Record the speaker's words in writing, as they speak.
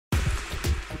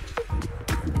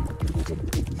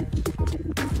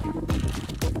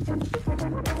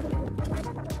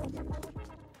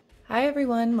Hi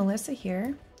everyone, Melissa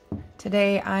here.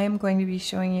 Today I am going to be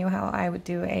showing you how I would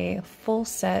do a full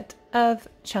set of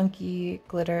chunky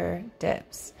glitter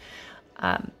dips.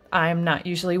 I'm not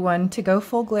usually one to go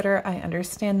full glitter, I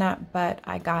understand that, but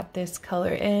I got this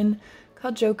color in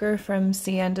called Joker from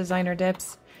CN Designer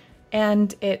Dips,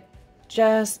 and it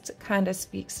just kind of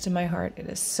speaks to my heart. It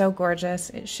is so gorgeous.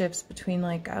 It shifts between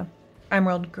like a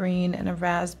emerald green and a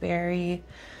raspberry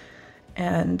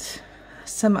and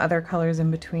some other colors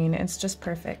in between. It's just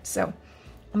perfect. So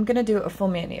I'm gonna do a full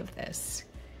mani of this.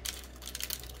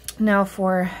 Now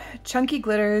for chunky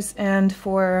glitters and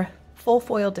for full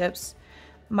foil dips,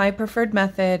 my preferred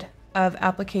method of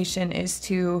application is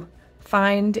to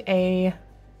find a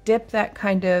dip that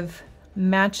kind of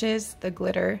matches the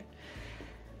glitter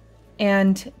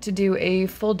and to do a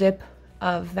full dip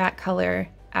of that color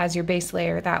as your base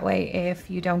layer. That way, if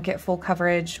you don't get full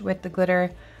coverage with the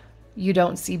glitter, you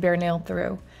don't see bare nail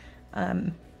through.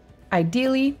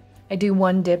 Ideally, I do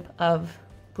one dip of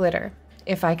glitter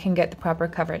if I can get the proper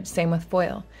coverage, same with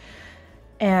foil.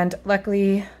 And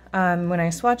luckily, when I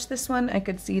swatched this one, I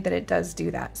could see that it does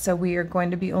do that. So we are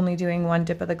going to be only doing one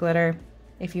dip of the glitter.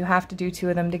 If you have to do two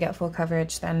of them to get full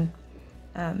coverage, then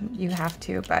you have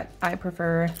to, but I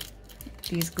prefer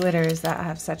these glitters that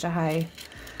have such a high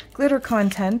glitter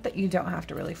content that you don't have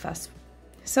to really fuss.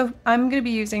 So I'm going to be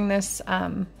using this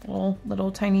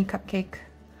little tiny cupcake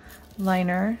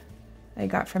liner I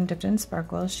got from Dipped in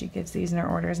Sparkles. She gives these in her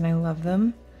orders and I love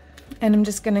them. And I'm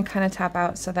just going to kind of tap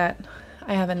out so that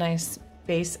I have a nice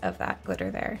base of that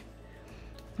glitter there.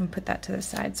 And put that to the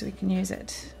side so we can use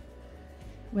it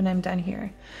when I'm done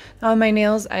here. On my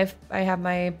nails, I have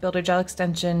my Builder Gel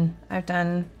extension. I've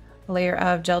done a layer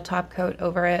of gel top coat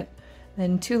over it,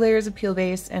 then 2 layers of peel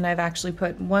base, and I've actually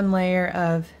put 1 layer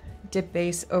of dip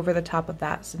base over the top of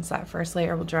that, since that first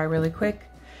layer will dry really quick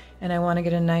and I want to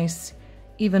get a nice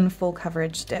even full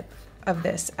coverage dip of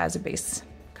this as a base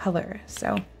color.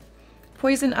 So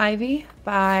Poison Ivy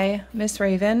by Miss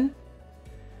Raven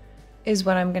is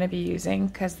what I'm going to be using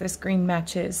because this green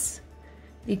matches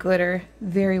the glitter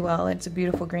very well. It's a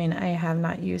beautiful green. I have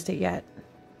not used it yet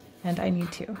and I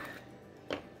need to.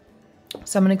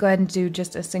 So I'm going to go ahead and do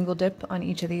just a single dip on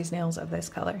each of these nails of this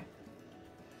color.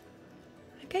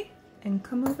 Okay, and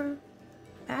come over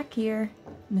back here,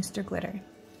 Mr. Glitter.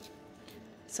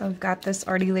 So I've got this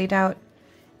already laid out.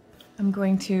 I'm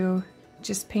going to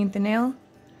just paint the nail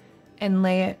and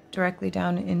lay it directly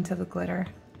down into the glitter.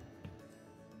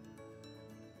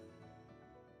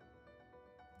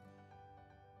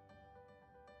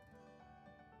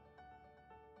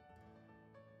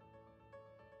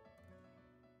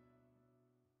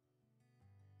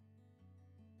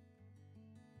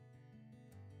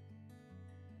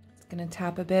 Gonna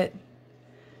tap a bit,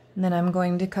 and then I'm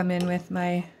going to come in with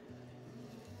my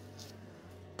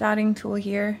dotting tool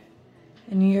here,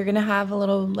 and you're gonna have a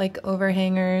little like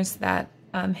overhangers that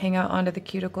hang out onto the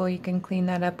cuticle. You can clean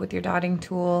that up with your dotting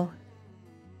tool.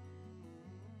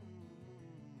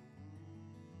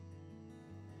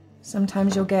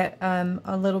 Sometimes you'll get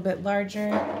a little bit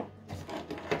larger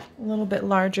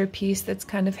piece that's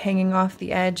kind of hanging off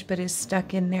the edge but is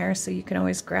stuck in there, so you can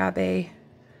always grab a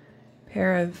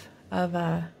pair of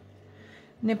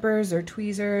nippers or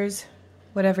tweezers,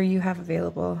 whatever you have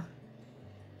available,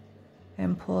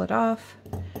 and pull it off.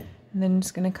 And then I'm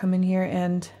just going to come in here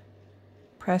and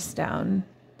press down.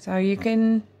 So you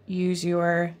can use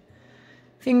your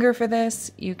finger for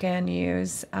this. You can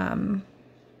use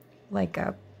like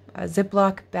a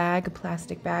Ziploc bag, a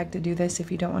plastic bag, to do this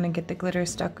if you don't want to get the glitter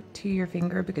stuck to your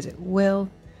finger, because it will.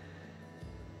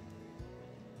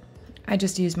 I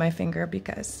just use my finger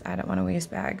because I don't want to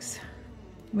waste bags.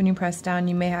 When you press down,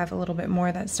 you may have a little bit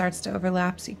more that starts to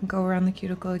overlap, so you can go around the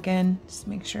cuticle again. Just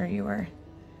make sure you are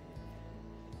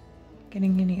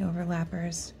getting any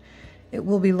overlappers. It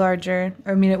will be larger,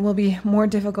 or I mean, it will be more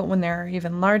difficult when there are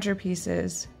even larger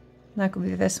pieces.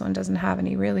 Luckily, this one doesn't have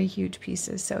any really huge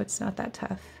pieces, so it's not that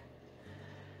tough.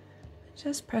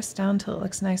 Just press down till it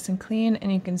looks nice and clean,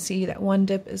 and you can see that one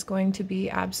dip is going to be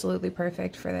absolutely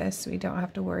perfect for this. We don't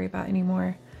have to worry about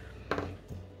anymore.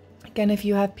 Again, if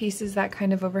you have pieces that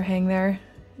kind of overhang there,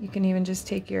 you can even just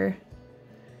take your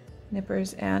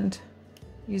nippers and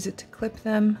use it to clip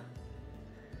them,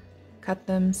 cut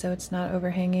them so it's not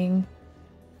overhanging,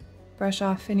 brush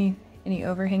off any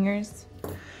overhangers.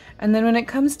 And then when it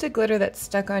comes to glitter that's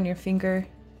stuck on your finger,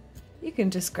 you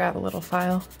can just grab a little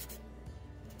file.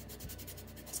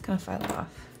 Kind of file it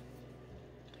off.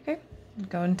 Okay,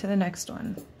 go into the next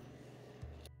one.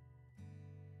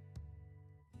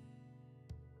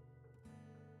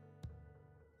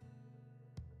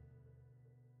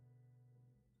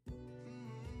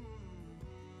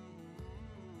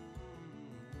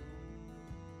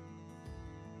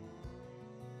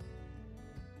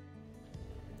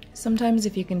 Sometimes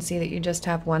if you can see that you just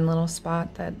have one little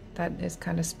spot that is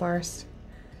kind of sparse,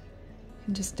 you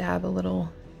can just dab a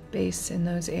little base in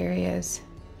those areas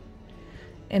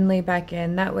and lay back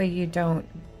in. That way you don't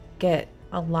get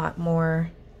a lot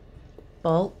more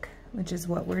bulk, which is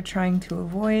what we're trying to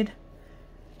avoid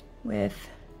with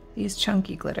these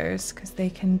chunky glitters, because they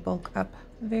can bulk up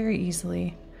very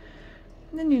easily.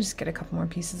 And then you just get a couple more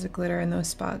pieces of glitter in those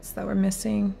spots that we're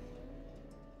missing.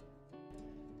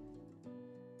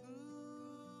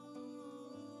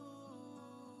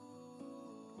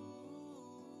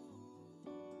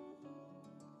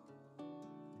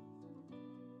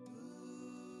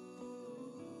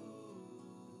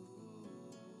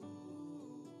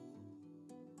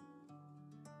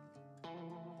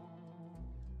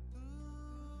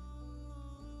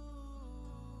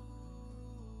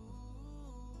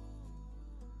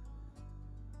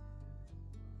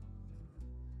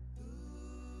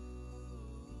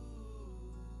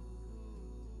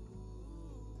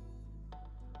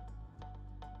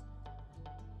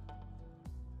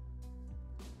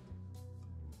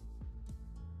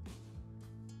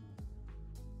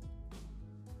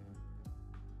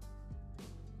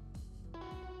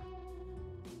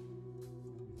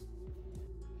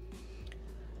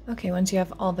 Okay, once you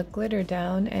have all the glitter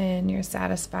down and you're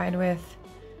satisfied with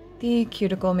the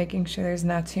cuticle, making sure there's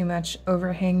not too much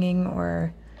overhanging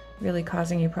or really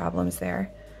causing you problems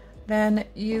there, then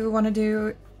you want to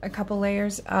do a couple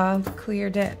layers of clear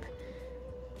dip.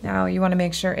 Now you want to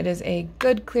make sure it is a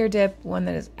good clear dip, one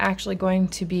that is actually going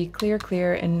to be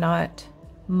clear and not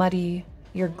muddy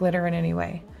your glitter in any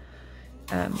way.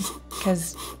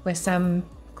 Because with some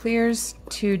clears,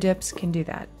 2 dips can do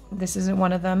that. This isn't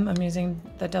one of them. I'm using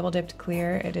the double dipped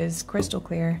clear. It is crystal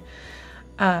clear.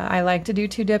 I like to do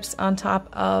 2 dips on top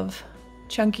of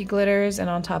chunky glitters and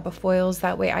on top of foils.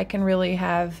 That way I can really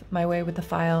have my way with the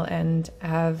file and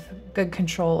have good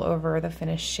control over the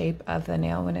finished shape of the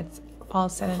nail when it's all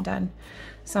said and done.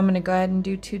 So I'm going to go ahead and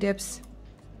do 2 dips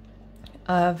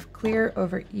of clear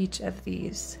over each of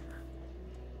these.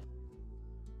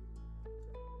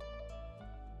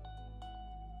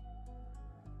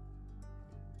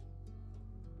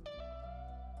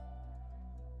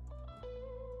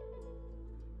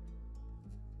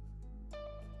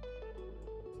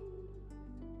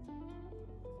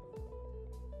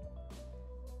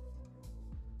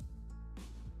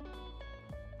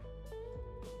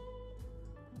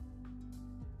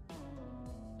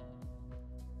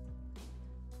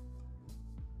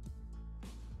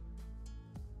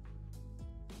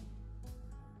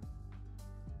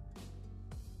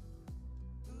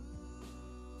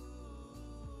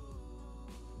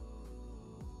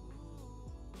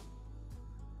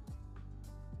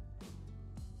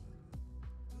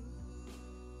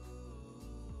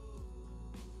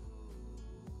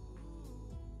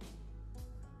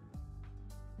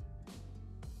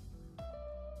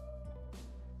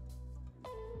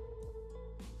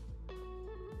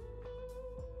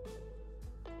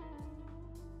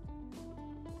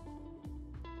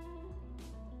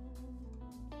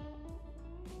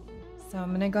 So I'm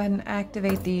going to go ahead and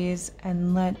activate these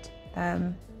and let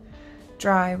them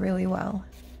dry really well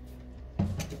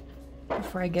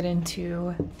before I get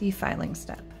into the filing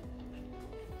step.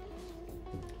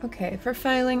 Okay, for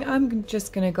filing, I'm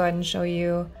just going to go ahead and show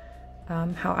you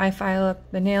how I file up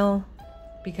the nail,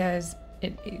 because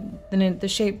the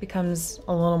shape becomes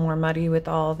a little more muddy with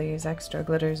all these extra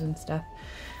glitters and stuff.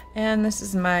 And this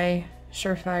is my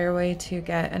surefire way to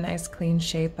get a nice clean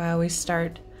shape. I always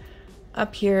start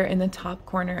up here in the top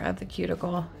corner of the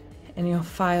cuticle, and you'll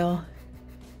file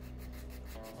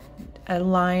a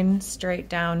line straight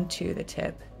down to the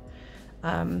tip.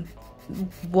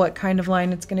 What kind of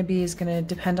line it's going to be is going to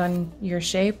depend on your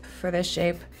shape. For this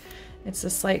shape, it's a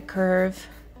slight curve,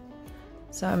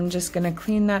 so I'm just going to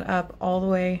clean that up all the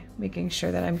way, making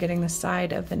sure that I'm getting the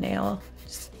side of the nail.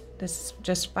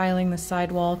 Just filing the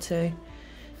side wall to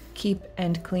keep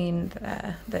and clean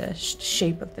the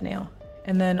shape of the nail.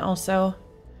 And then also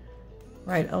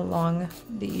right along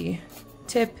the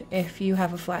tip, if you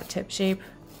have a flat tip shape,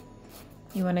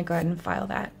 you want to go ahead and file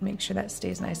that. Make sure that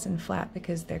stays nice and flat,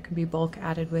 because there can be bulk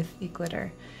added with the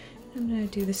glitter. I'm going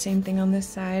to do the same thing on this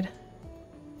side.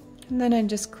 And then I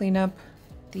just clean up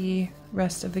the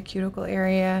rest of the cuticle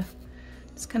area.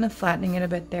 Just kind of flattening it a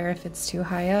bit there if it's too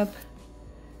high up.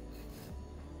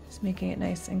 Just making it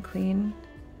nice and clean.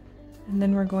 And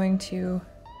then we're going to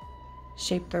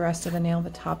shape the rest of the nail,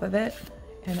 the top of it,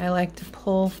 and I like to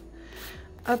pull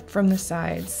up from the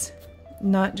sides,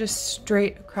 not just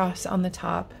straight across on the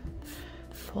top.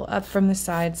 Pull up from the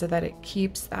side so that it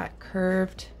keeps that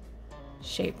curved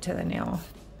shape to the nail.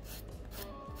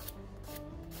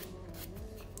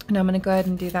 And I'm going to go ahead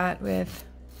and do that with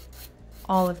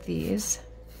all of these,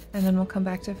 and then we'll come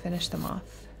back to finish them off.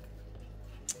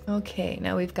 Okay,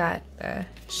 now we've got the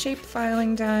shape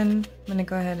filing done. I'm going to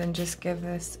go ahead and just give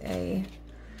this a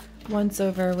once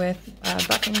over with a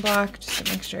buffing block just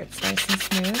to make sure it's nice and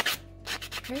smooth.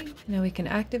 Okay, now we can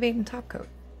activate and top coat.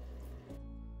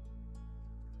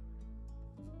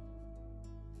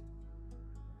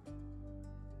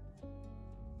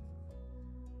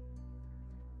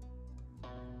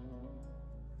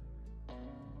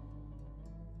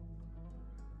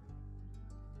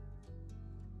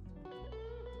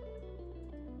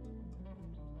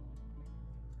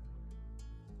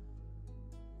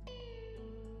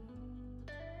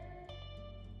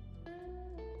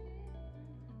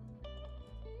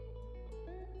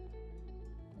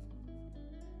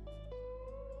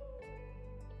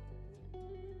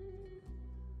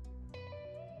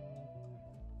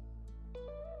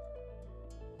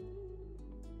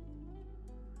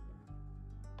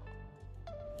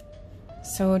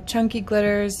 So chunky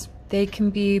glitters, they can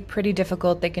be pretty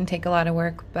difficult. They can take a lot of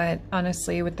work, but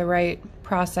honestly, with the right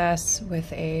process,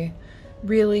 with a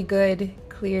really good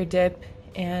clear dip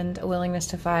and a willingness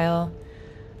to file,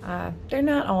 they're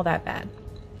not all that bad.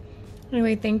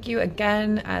 Anyway, thank you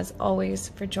again, as always,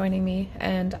 for joining me,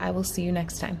 and I will see you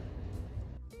next time.